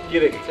 কি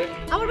রেখেছে?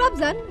 আমার বাপ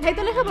জান, এই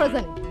তো লেখাপড়া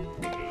জানি।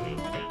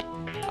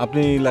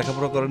 আপনি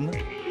লেখাপড়া করেন না?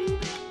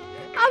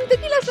 আমি তো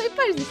ক্লাস 5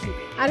 পাস দিছি,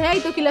 আর এই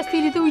তো ক্লাস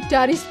 3 তে উইটা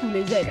আর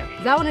স্কুলে যাই না।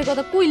 যাওনের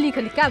কথা কইলি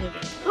খালি কাঁদে।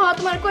 হ্যাঁ,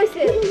 তোমার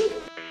কইছে।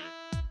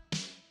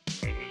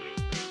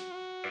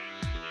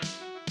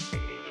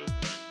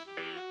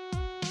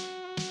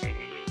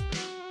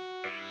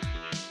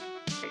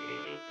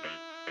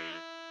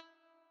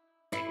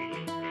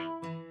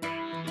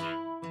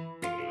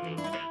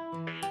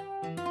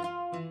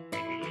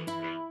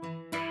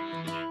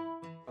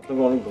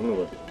 আপনাকে অনেক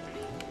ধন্যবাদ।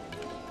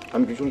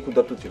 আমি ভীষণ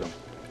ক্ষুধার্ত ছিলাম,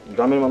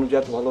 গ্রামের মানুষ যে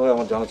এত ভালো হয়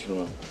আমার জানা ছিল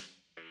না।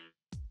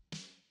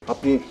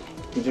 আপনি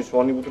যে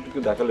সহানুভূতিটুকু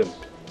দেখালেন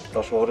তা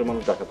শহরের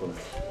মানুষ দেখাতো না।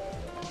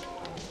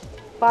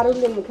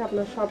 পারুলের মুখে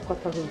আপনার সব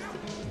কথা বলছি,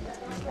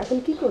 এখন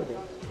কি করবে?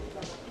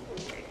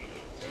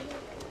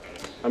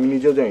 আমি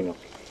নিজেও জানি না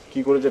কি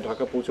করে যে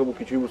ঢাকা পৌঁছাবো,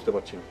 কিছুই বুঝতে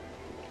পারছি না।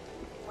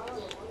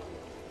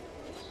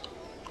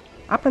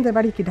 আপনাদের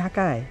বাড়ি কি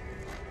ঢাকায়?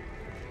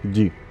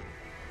 জি।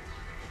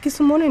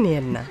 কিছু মনে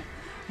নিয়েন না,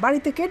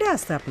 বাড়িতে কেটে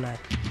আসছে আপনার?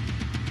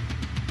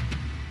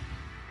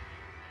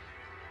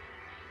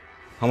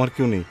 আমার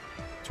কেউ নেই,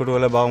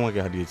 ছোটবেলায় বাবা মাকে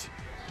হারিয়েছি।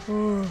 ও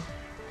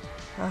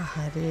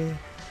আহারে,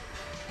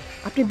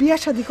 আপনি বিয়া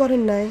শাদী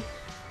করেন নাই?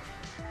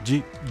 জি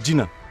জি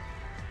না।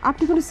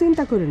 আপনি কোনো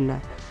চিন্তা করেন না,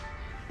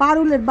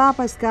 পারুলের বাপ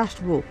আজকে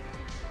আসবো,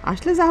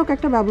 আসলে যা হোক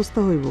একটা ব্যবস্থা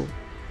হইব।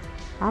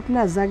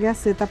 আপনার জায়গা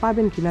আছে তা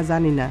পাবেন কিনা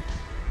জানি না,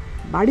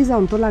 বাড়ি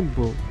যাওন তো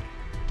লাগবো।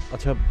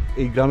 আচ্ছা,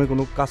 এই গ্রামে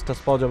কোনো কাজ টাজ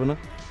পাওয়া যাবে না?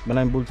 মানে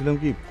আমি বলছিলাম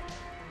কি,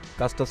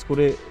 কাজ টাজ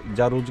করে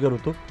যা রোজগার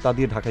হতো তা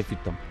দিয়ে ঢাকায়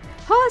ফিরতাম।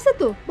 হ্যাঁ আছে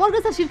তো,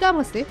 বর্গা চাষির কাম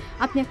আছে।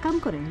 আপনি এক কাম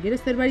করেন,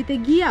 গেরস্তের বাড়িতে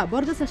গিয়া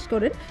বর্গা চাষ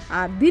করেন,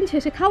 আর দিন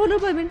শেষে খাওয়ানো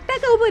পাইবেন,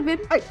 টাকাও পাইবেন।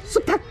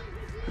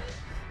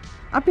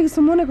 আপনি কিছু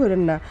মনে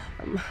করেন না,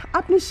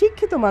 আপনি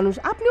শিক্ষিত মানুষ,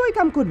 আপনি ওই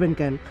কাম করবেন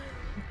কেন?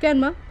 কেন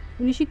মা,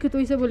 উনি শিক্ষিত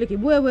হয়েছে বলে কি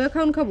বয়ে বয়ে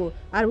খাওন খাবো?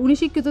 আর উনি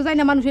শিক্ষিত যায়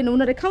না, মানুষ এনে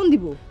উনারে খাওন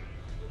দিব?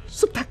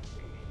 চুপ থাক।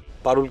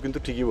 পারুল কিন্তু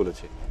ঠিকই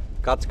বলেছে,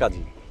 কাজ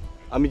কাজই।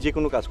 আমি যে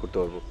কোনো কাজ করতে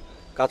পারবো,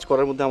 কাজ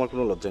করার মধ্যে আমার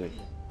কোনো লজ্জা নেই।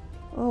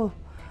 ও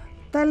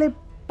তাহলে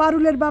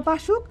পারুলের বাপ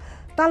আসুক,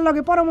 তার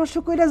লগে পরামর্শ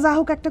কইরা যা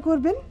হোক একটা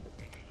করবেন।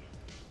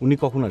 উনি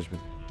কখন আসবেন?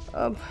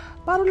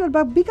 পারুলের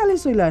বাপ বিকালে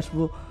চলে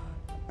আসবো,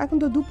 এখন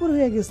তো দুপুর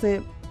হয়ে গেছে,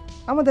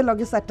 আমাদের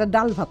লগে একটা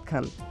ডাল ভাত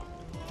খান।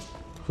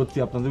 সত্যি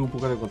আপনাদের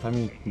উপকারের কথা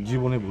আমি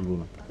জীবনে ভুলবো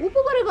না।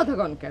 উপকারের কথা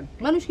কন কেন?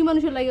 মানুষ কি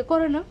মানুষের লাগে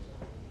করে না?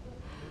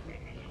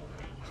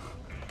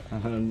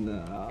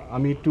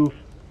 আমি একটু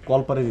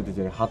কলপারে যেতে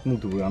চাই, হাত মুখ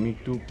ধুবো আমি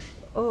একটু।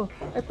 ও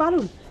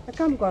পারুল, এক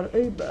কাম কর,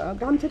 ওই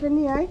গামছাটা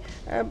নিয়ে আয়,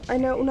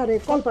 আয়না উনারে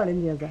কলপারে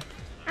নিয়ে যা।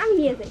 আমি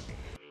নিয়ে যাই।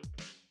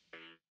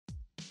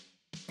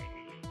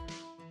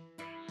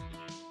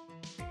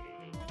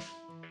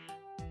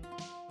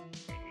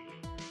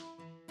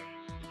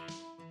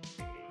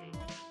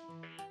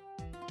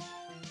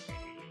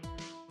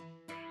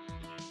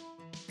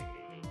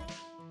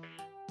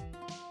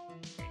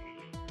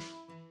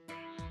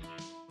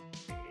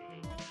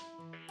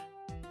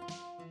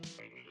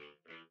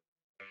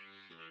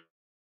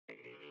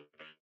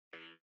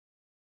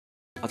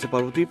 আচ্ছা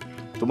পার্বতী,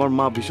 তোমার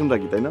মা ভীষণ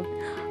রাগী তাই না?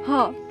 হ,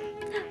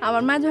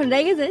 আমার মা যখন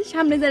রেগে যায়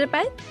সামনে যারে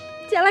পায়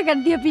চেলাকাট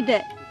দিয়ে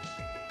পিটায়।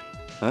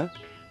 হ্যাঁ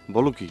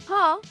বলো কি? হ,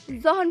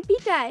 যখন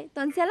পিটায়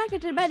তখন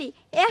চেলাকাটের বাড়ি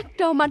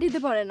একটাও মাটিতে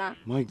পড়ে না।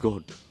 মাই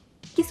গড,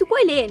 কিছু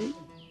কইলেন?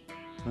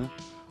 হ্যাঁ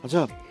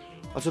আচ্ছা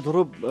আচ্ছা,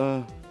 ধরো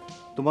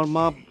তোমার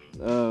মা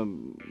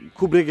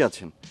খুব রেগে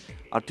আছেন,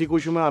 আর ঠিক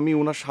ওই সময় আমি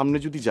ওনার সামনে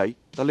যদি যাই,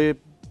 তাহলে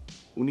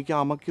উনি কি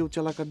আমাকেও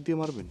চেলাকাট দিয়ে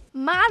মারবেন?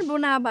 মারবো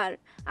না আবার,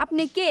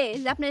 আপনি কে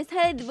যে আপনার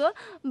ছেড়ে দিব?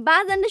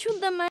 বাজানটা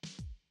শুনতাম না।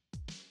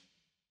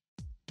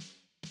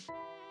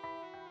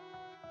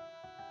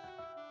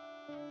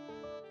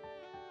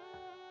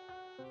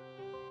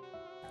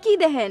 কি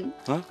দেখেন?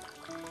 হ্যাঁ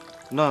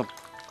না,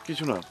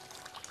 কিছু না।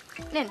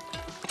 নেন।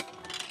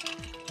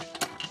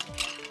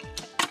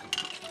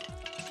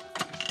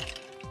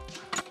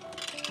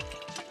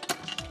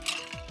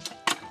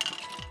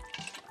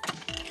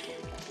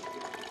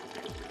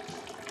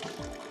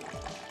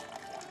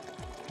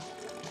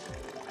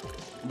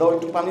 দাও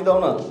একটু পানি দাও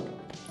না।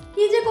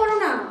 কি যে করো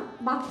না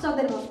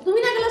বাচ্চাদের মতো, তুমি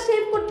না গেলে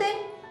শেভ করতে?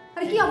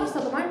 আরে কি অবস্থা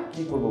তোমার?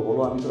 কি করবো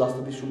বলো, আমি তো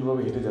রাস্তা দিয়ে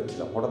সুন্দরভাবে হেঁটে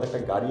যাচ্ছিলাম, হঠাৎ একটা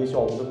গাড়ি এসে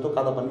অবদত্ত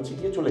কাদা পানি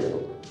ছিটিয়ে চলে গেল।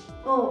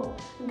 ও,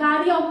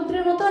 গাড়ি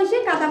অমুদ্রের মতো এসে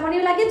কাদা পানি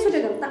লাগিয়ে ছুটে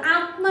গেল, তা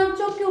আপনার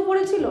চোখ কি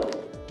উপরে ছিল?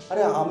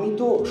 আরে আমি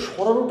তো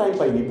সরারও টাইম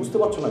পাইনি, বুঝতে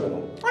পারছো না কেন?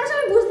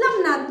 আমি বুঝলাম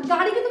না,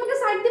 গাড়িকে তোমাকে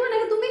সাইড দিবে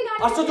নাকি তুমি?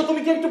 আশ্চর্য,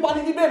 তুমি কি একটু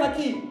পানি দিবে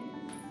নাকি?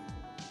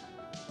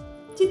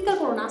 চিৎকার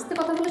করো না, আস্তে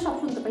কথা বলে সব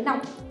শুনতে পাই। নাও,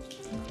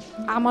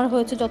 আমার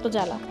হয়েছে যত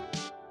জ্বালা।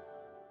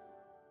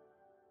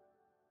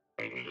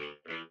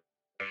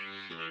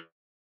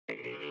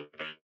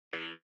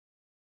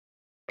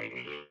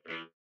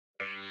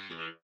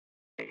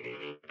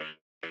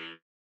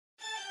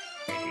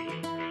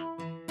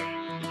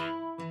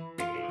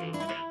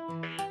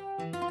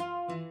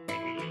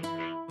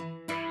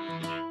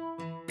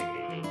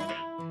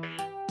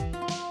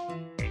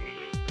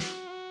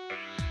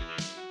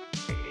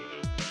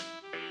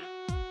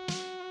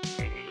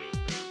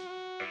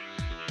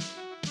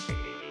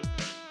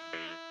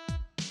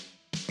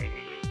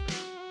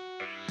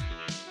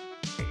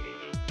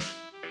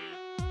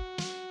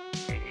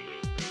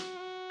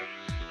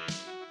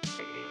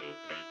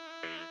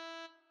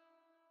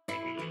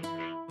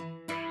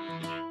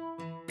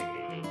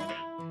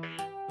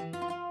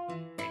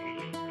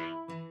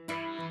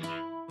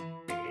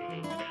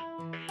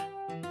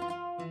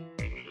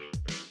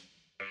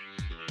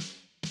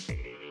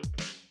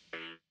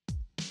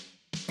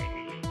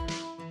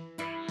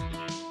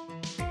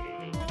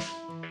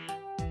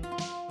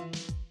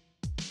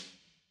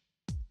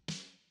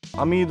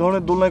 আমি এই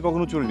ধরনের দোলনায়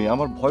কখনো চড়িনি,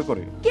 আমার ভয়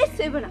করে।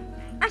 কিচ্ছু হবে না,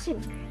 আসেন।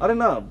 আরে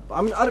না,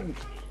 আমি আরে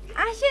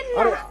আসেন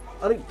না, আরে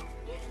আরে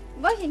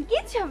বসেন,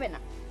 কিচ্ছু হবে না।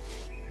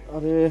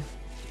 আরে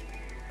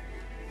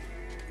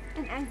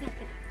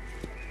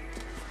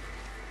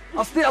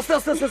আস্তে আস্তে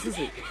আস্তে আস্তে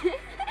আস্তে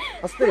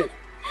আস্তে,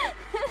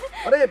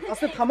 আরে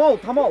আস্তে, থামাও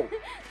থামাও।